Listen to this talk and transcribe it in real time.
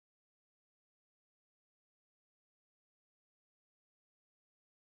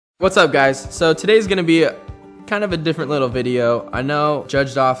What's up, guys? So today's gonna be kind of a different little video. I know,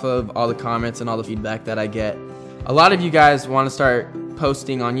 judged off of all the comments and all the feedback that I get, a lot of you guys want to start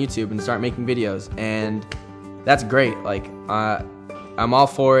posting on YouTube and start making videos, and that's great. Like, I'm all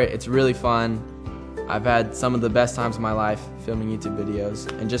for it. It's really fun. I've had some of the best times of my life filming YouTube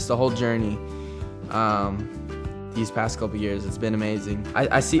videos, and just the whole journey these past couple years. It's been amazing.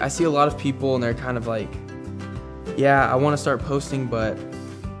 I see a lot of people, and they're kind of like, yeah, I want to start posting, but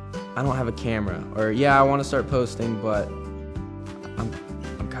I don't have a camera. Or yeah, I want to start posting, but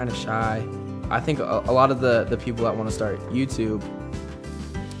I'm kind of shy. I think a lot of the people that want to start YouTube,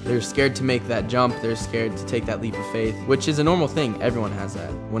 they're scared to make that jump. They're scared to take that leap of faith, which is a normal thing. Everyone has that.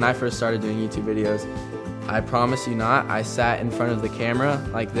 When I first started doing YouTube videos, I promise you not, I sat in front of the camera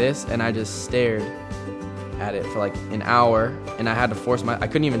like this and I just stared at it for like an hour, and I had to force I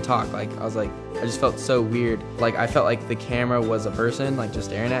couldn't even talk. Like, I was like, I just felt so weird. Like, I felt like the camera was a person, like, just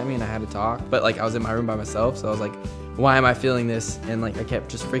staring at me, and I had to talk. But like, I was in my room by myself, so I was like, why am I feeling this? And like, I kept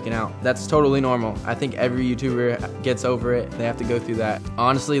just freaking out. That's totally normal. I think every YouTuber gets over it. They have to go through that.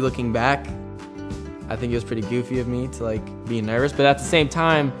 Honestly, looking back, I think it was pretty goofy of me to like be nervous, but at the same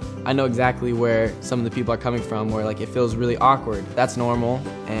time, I know exactly where some of the people are coming from, where like it feels really awkward. That's normal,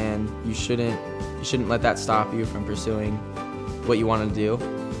 and you shouldn't let that stop you from pursuing what you want to do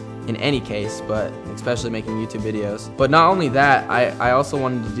in any case, but especially making YouTube videos. But not only that, I also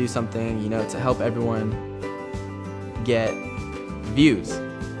wanted to do something, you know, to help everyone get views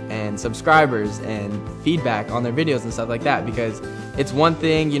and subscribers and feedback on their videos and stuff like that, because it's one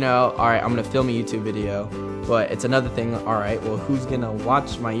thing, you know, all right, I'm gonna film a YouTube video, but it's another thing, all right, well, who's gonna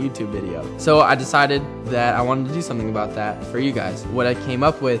watch my YouTube video? So I decided that I wanted to do something about that for you guys. What I came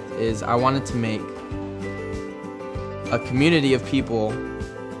up with is I wanted to make a community of people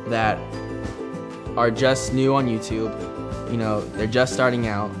that are just new on YouTube. You know, they're just starting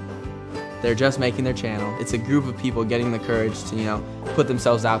out, they're just making their channel. It's a group of people getting the courage to, you know, put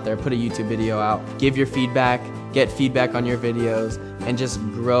themselves out there, put a YouTube video out, give your feedback, get feedback on your videos, and just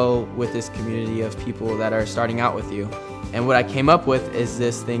grow with this community of people that are starting out with you. And what I came up with is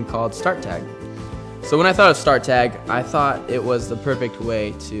this thing called StartTag. So when I thought of StartTag, I thought it was the perfect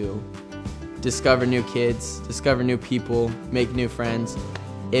way to discover new kids, discover new people, make new friends.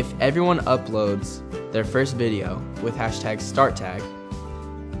 If everyone uploads their first video with hashtag StartTag,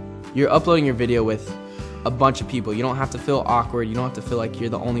 you're uploading your video with a bunch of people. You don't have to feel awkward. You don't have to feel like you're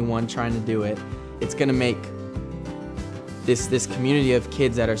the only one trying to do it. It's gonna make this community of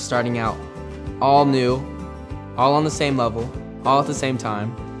kids that are starting out all new, all on the same level, all at the same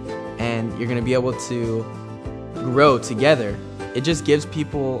time, and you're gonna be able to grow together. It just gives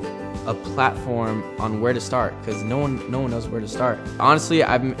people a platform on where to start, because no one knows where to start. Honestly,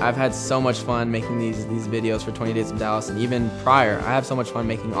 I've had so much fun making these videos for 20 Days of Dallas, and even prior, I have so much fun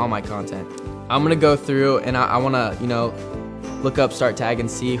making all my content. I'm gonna go through and I wanna, you know, look up StartTag and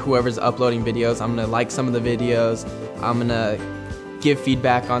see whoever's uploading videos. I'm gonna like some of the videos. I'm gonna give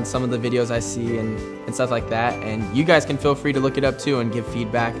feedback on some of the videos I see and stuff like that. And you guys can feel free to look it up too and give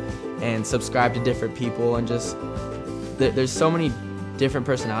feedback and subscribe to different people, and just there's so many different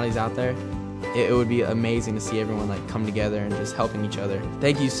personalities out there. It would be amazing to see everyone like come together and just helping each other.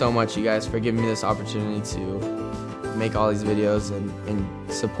 Thank you so much, you guys, for giving me this opportunity to make all these videos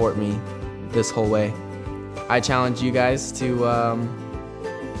and support me this whole way. I challenge you guys to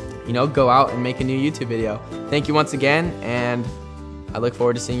you know, go out and make a new YouTube video. Thank you once again, and I look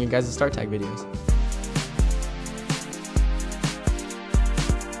forward to seeing you guys' StartTag videos.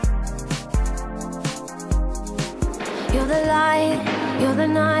 You're the light, you're the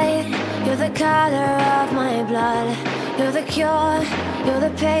night, you're the color of my blood. You're the cure, you're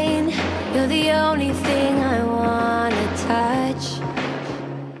the pain, you're the only thing I wanna touch.